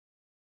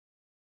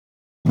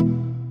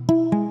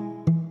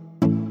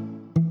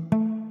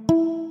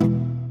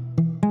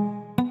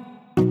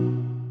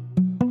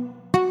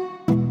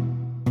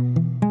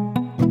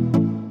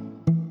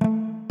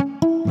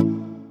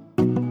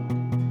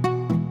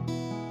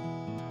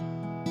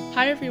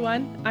Hi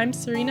everyone, I'm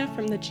Serena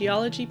from the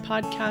Geology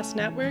Podcast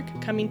Network,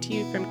 coming to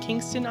you from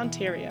Kingston,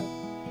 Ontario.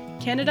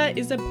 Canada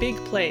is a big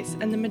place,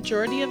 and the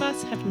majority of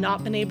us have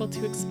not been able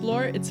to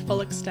explore its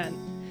full extent.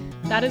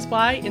 That is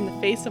why, in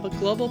the face of a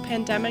global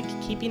pandemic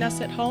keeping us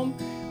at home,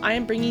 I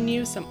am bringing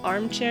you some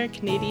armchair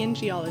Canadian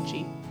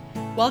geology.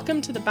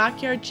 Welcome to the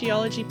Backyard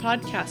Geology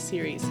Podcast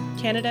Series,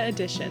 Canada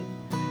Edition.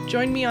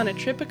 Join me on a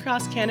trip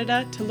across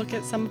Canada to look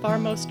at some of our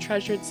most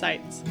treasured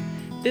sites.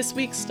 This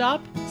week's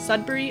stop,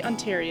 Sudbury,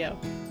 Ontario.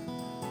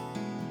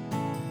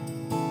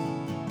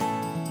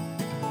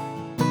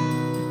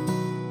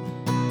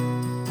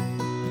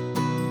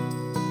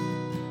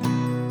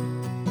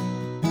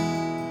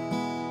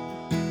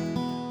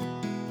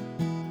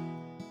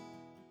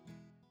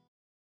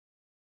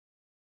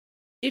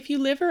 If you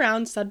live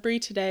around Sudbury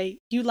today,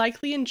 you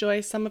likely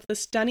enjoy some of the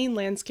stunning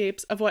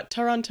landscapes of what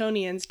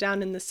Torontonians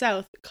down in the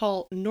south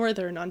call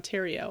Northern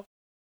Ontario.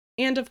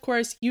 And of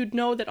course, you'd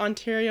know that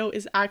Ontario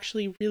is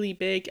actually really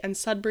big and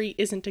Sudbury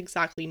isn't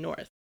exactly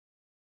north.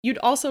 You'd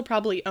also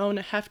probably own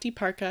a hefty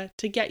parka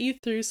to get you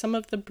through some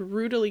of the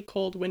brutally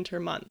cold winter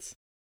months.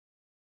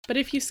 But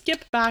if you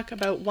skip back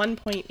about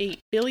 1.8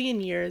 billion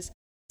years,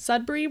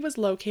 Sudbury was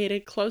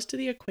located close to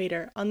the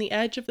equator on the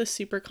edge of the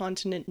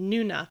supercontinent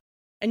Nuna,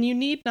 and you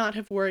need not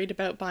have worried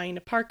about buying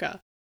a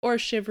parka, or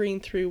shivering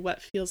through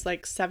what feels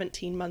like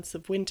 17 months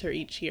of winter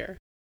each year.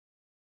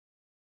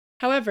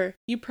 However,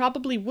 you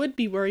probably would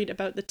be worried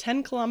about the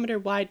 10-kilometer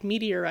wide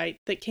meteorite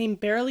that came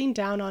barreling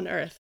down on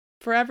Earth,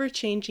 forever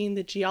changing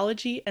the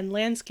geology and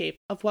landscape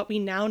of what we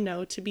now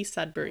know to be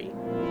Sudbury.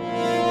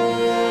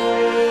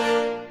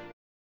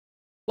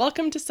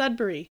 Welcome to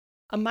Sudbury,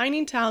 a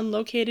mining town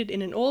located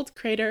in an old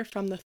crater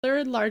from the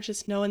third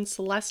largest known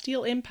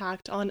celestial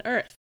impact on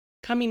Earth,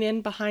 coming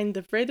in behind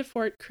the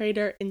Vredefort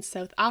crater in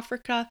South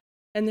Africa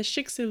and the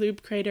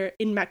Chicxulub crater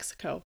in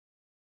Mexico.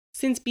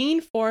 Since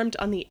being formed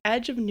on the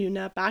edge of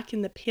Nuna back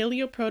in the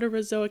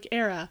Paleoproterozoic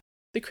era,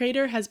 the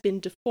crater has been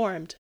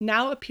deformed,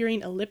 now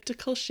appearing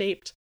elliptical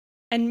shaped,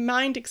 and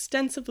mined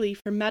extensively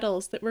for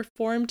metals that were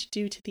formed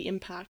due to the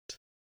impact.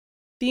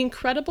 The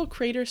incredible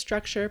crater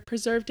structure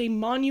preserved a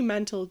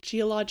monumental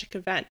geologic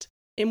event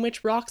in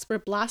which rocks were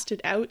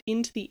blasted out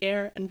into the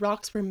air and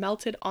rocks were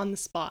melted on the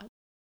spot.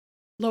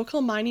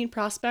 Local mining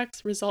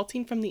prospects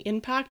resulting from the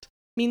impact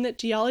mean that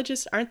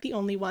geologists aren't the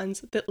only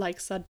ones that like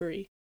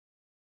Sudbury.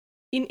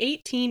 In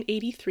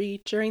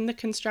 1883, during the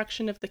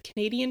construction of the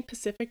Canadian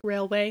Pacific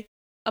Railway,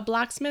 a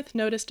blacksmith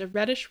noticed a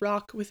reddish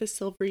rock with a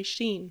silvery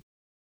sheen.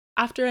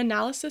 After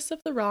analysis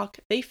of the rock,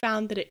 they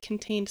found that it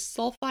contained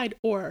sulfide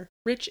ore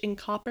rich in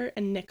copper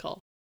and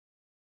nickel.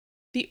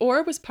 The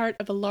ore was part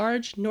of a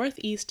large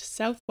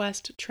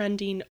northeast-southwest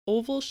trending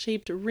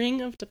oval-shaped ring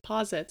of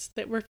deposits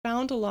that were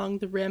found along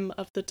the rim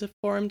of the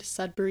deformed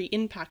Sudbury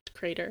impact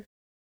crater.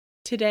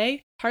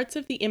 Today, parts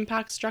of the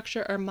impact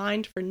structure are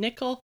mined for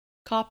nickel,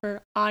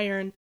 copper,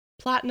 iron,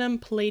 platinum,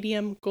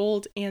 palladium,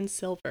 gold, and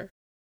silver.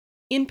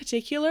 In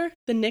particular,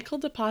 the nickel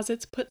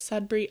deposits put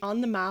Sudbury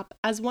on the map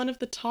as one of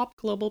the top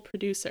global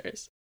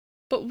producers.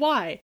 But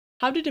why?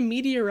 How did a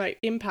meteorite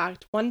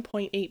impact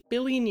 1.8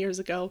 billion years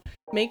ago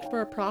make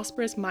for a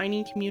prosperous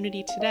mining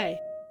community today?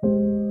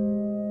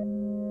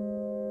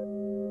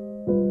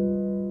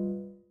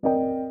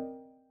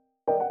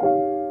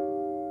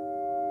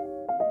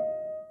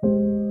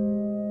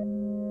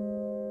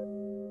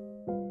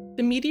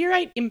 The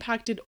meteorite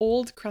impacted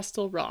old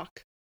crustal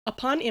rock.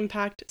 Upon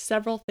impact,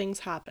 several things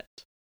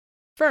happened.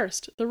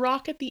 First, the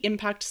rock at the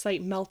impact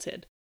site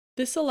melted.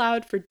 This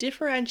allowed for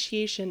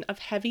differentiation of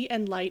heavy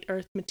and light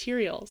earth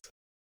materials.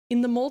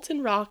 In the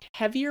molten rock,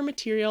 heavier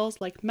materials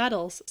like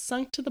metals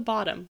sunk to the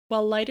bottom,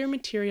 while lighter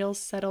materials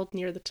settled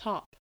near the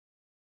top.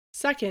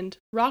 Second,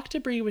 rock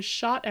debris was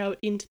shot out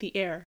into the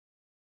air.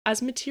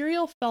 As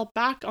material fell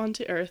back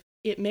onto Earth,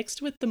 it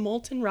mixed with the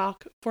molten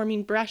rock,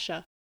 forming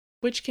breccia,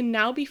 which can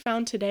now be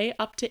found today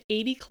up to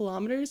 80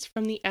 kilometers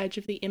from the edge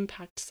of the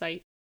impact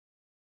site.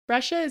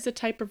 Breccia is a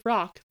type of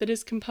rock that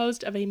is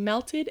composed of a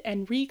melted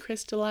and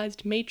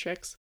recrystallized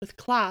matrix with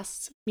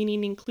clasts,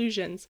 meaning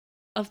inclusions,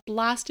 of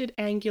blasted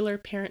angular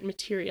parent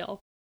material.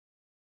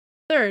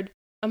 Third,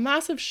 a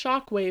massive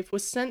shock wave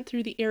was sent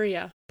through the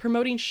area,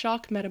 promoting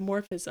shock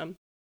metamorphism.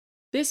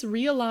 This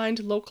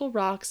realigned local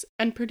rocks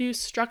and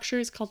produced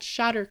structures called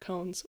shatter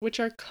cones, which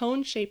are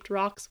cone-shaped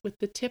rocks with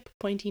the tip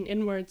pointing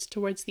inwards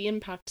towards the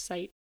impact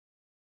site.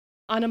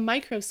 On a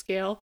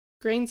microscale,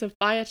 grains of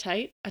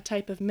biotite, a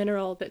type of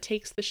mineral that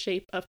takes the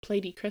shape of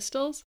platy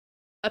crystals,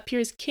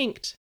 appears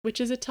kinked,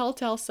 which is a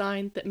telltale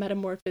sign that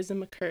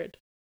metamorphism occurred.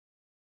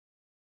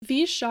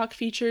 These shock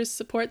features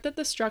support that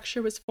the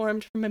structure was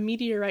formed from a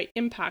meteorite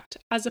impact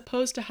as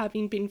opposed to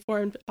having been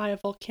formed by a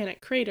volcanic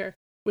crater,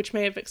 which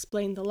may have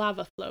explained the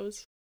lava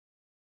flows.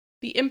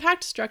 The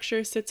impact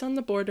structure sits on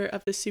the border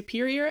of the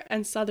Superior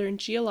and Southern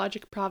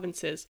geologic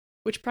provinces,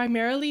 which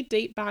primarily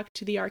date back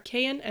to the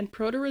Archean and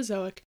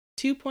Proterozoic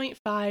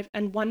 2.5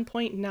 and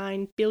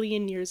 1.9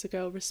 billion years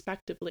ago,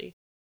 respectively.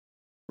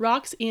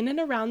 Rocks in and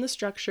around the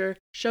structure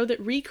show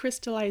that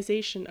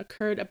recrystallization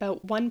occurred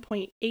about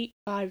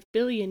 1.85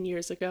 billion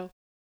years ago,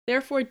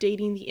 therefore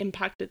dating the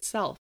impact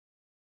itself.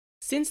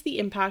 Since the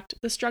impact,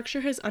 the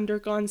structure has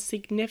undergone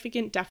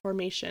significant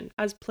deformation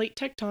as plate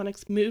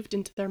tectonics moved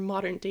into their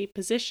modern-day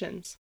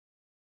positions.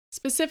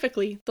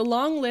 Specifically, the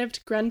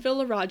long-lived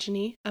Grenville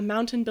orogeny, a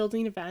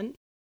mountain-building event,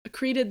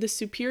 accreted the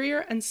Superior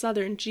and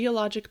Southern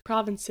geologic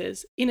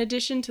provinces in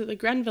addition to the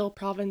Grenville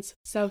province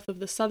south of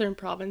the Southern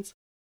province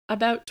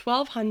about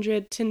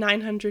 1200 to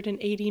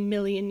 980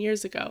 million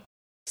years ago,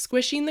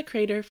 squishing the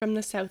crater from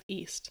the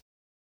southeast.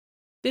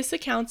 This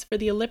accounts for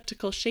the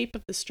elliptical shape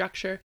of the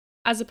structure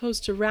as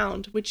opposed to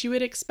round, which you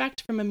would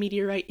expect from a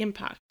meteorite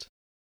impact.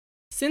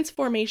 Since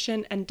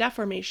formation and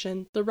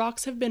deformation, the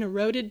rocks have been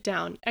eroded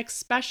down,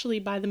 especially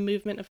by the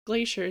movement of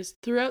glaciers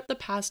throughout the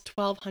past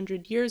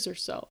 1200 years or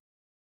so.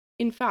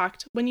 In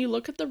fact, when you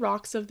look at the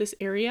rocks of this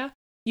area,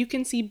 you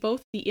can see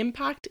both the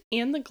impact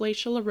and the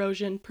glacial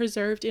erosion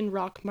preserved in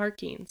rock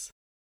markings.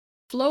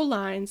 Flow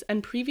lines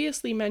and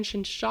previously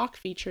mentioned shock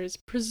features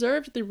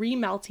preserved the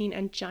remelting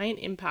and giant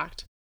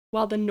impact,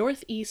 while the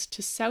northeast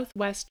to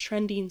southwest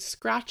trending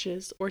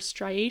scratches or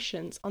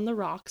striations on the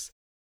rocks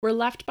were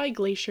left by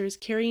glaciers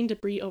carrying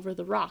debris over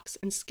the rocks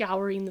and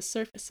scouring the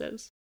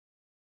surfaces.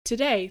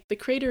 Today, the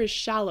crater is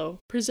shallow,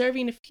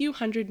 preserving a few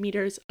hundred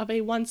meters of a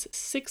once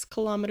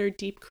 6-kilometer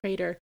deep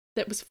crater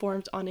that was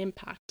formed on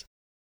impact.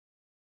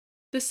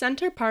 The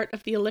center part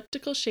of the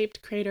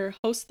elliptical-shaped crater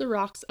hosts the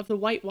rocks of the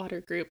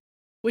Whitewater Group,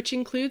 which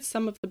includes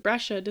some of the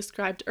breccia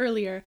described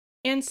earlier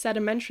and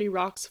sedimentary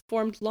rocks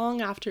formed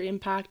long after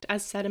impact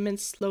as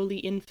sediments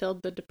slowly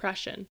infilled the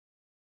depression.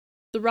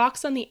 The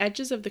rocks on the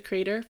edges of the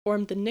crater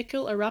form the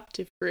nickel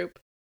eruptive group,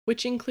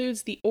 which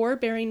includes the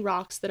ore-bearing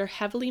rocks that are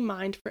heavily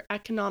mined for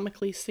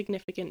economically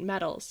significant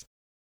metals.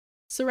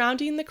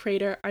 Surrounding the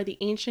crater are the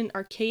ancient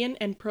Archean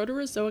and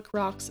Proterozoic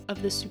rocks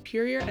of the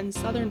Superior and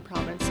Southern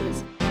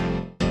provinces.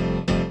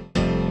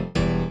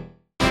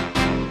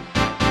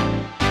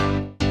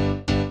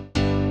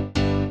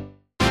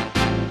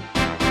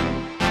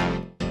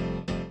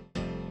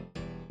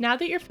 Now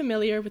that you're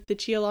familiar with the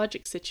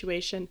geologic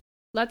situation,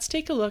 let's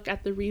take a look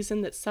at the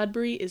reason that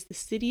Sudbury is the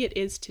city it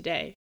is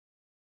today.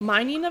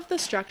 Mining of the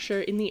structure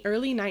in the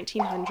early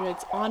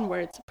 1900s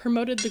onwards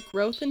promoted the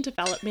growth and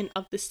development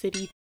of the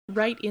city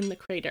right in the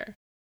crater.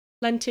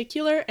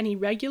 Lenticular and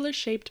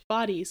irregular-shaped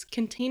bodies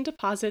contain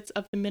deposits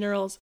of the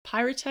minerals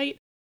pyrrhotite,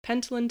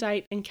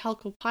 pentlandite, and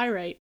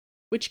chalcopyrite,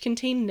 which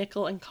contain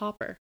nickel and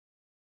copper.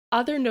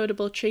 Other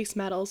notable trace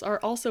metals are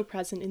also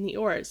present in the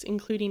ores,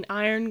 including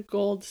iron,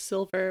 gold,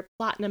 silver,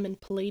 platinum,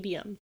 and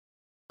palladium.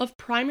 Of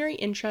primary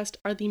interest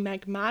are the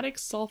magmatic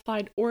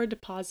sulfide ore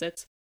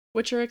deposits,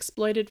 which are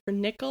exploited for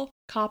nickel,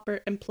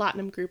 copper, and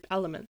platinum group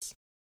elements.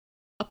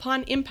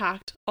 Upon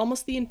impact,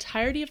 almost the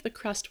entirety of the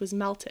crust was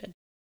melted.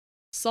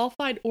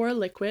 Sulfide ore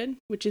liquid,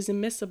 which is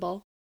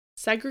immiscible,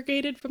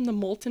 segregated from the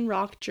molten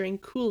rock during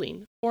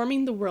cooling,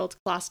 forming the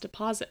world-class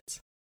deposits.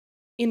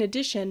 In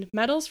addition,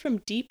 metals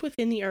from deep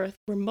within the earth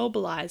were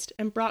mobilized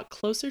and brought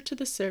closer to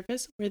the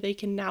surface where they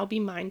can now be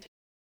mined.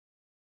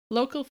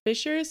 Local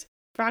fissures,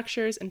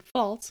 fractures, and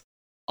faults,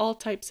 all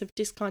types of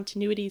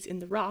discontinuities in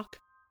the rock,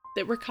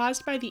 that were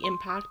caused by the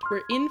impact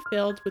were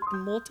infilled with the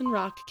molten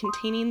rock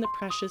containing the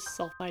precious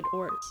sulfide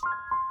ores.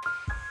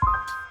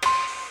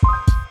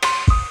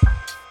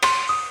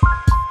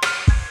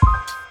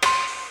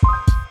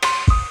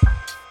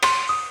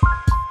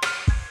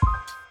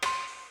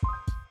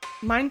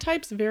 Mine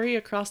types vary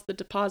across the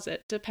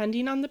deposit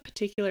depending on the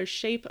particular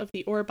shape of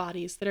the ore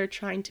bodies that are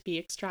trying to be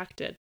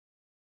extracted.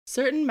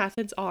 Certain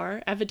methods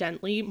are,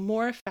 evidently,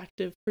 more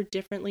effective for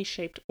differently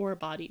shaped ore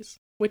bodies,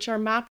 which are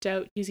mapped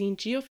out using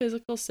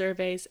geophysical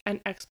surveys and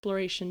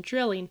exploration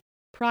drilling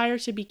prior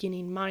to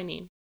beginning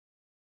mining.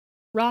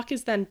 Rock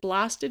is then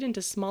blasted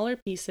into smaller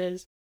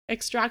pieces,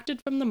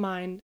 extracted from the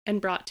mine, and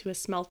brought to a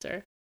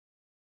smelter.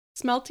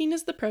 Smelting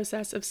is the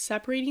process of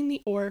separating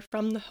the ore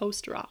from the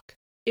host rock.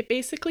 It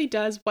basically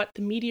does what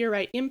the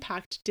meteorite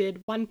impact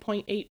did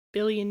 1.8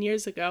 billion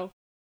years ago,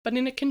 but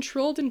in a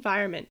controlled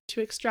environment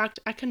to extract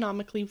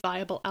economically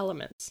viable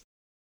elements.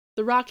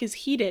 The rock is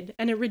heated,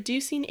 and a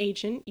reducing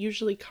agent,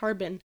 usually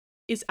carbon,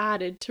 is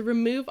added to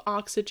remove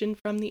oxygen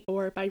from the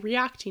ore by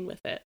reacting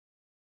with it.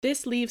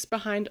 This leaves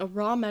behind a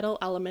raw metal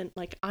element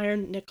like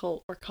iron,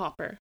 nickel, or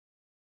copper.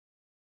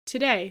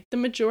 Today, the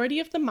majority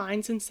of the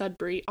mines in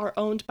Sudbury are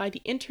owned by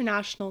the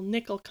international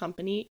nickel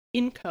company,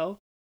 Inco,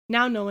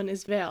 now known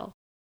as Vale.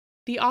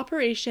 The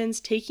operations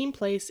taking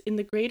place in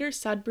the greater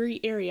Sudbury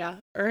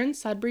area earn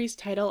Sudbury's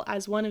title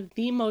as one of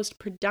the most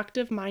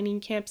productive mining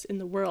camps in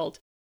the world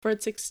for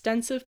its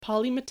extensive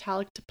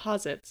polymetallic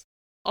deposits,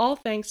 all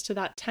thanks to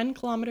that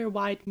 10-kilometer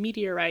wide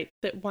meteorite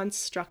that once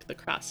struck the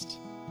crust.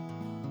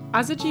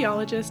 As a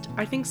geologist,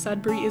 I think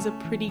Sudbury is a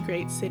pretty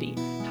great city,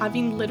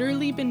 having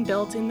literally been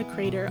built in the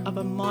crater of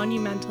a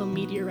monumental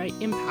meteorite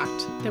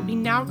impact that we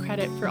now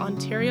credit for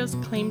Ontario's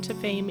claim to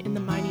fame in the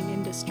mining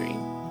industry.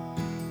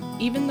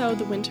 Even though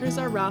the winters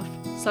are rough,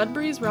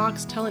 Sudbury's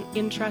rocks tell an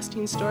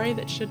interesting story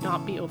that should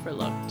not be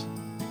overlooked.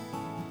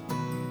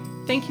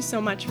 Thank you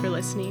so much for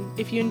listening.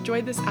 If you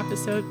enjoyed this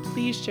episode,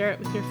 please share it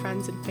with your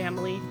friends and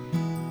family.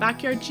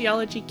 Backyard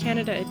Geology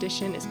Canada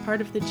edition is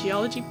part of the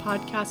Geology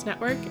Podcast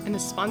Network and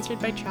is sponsored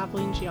by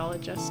Traveling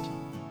Geologist.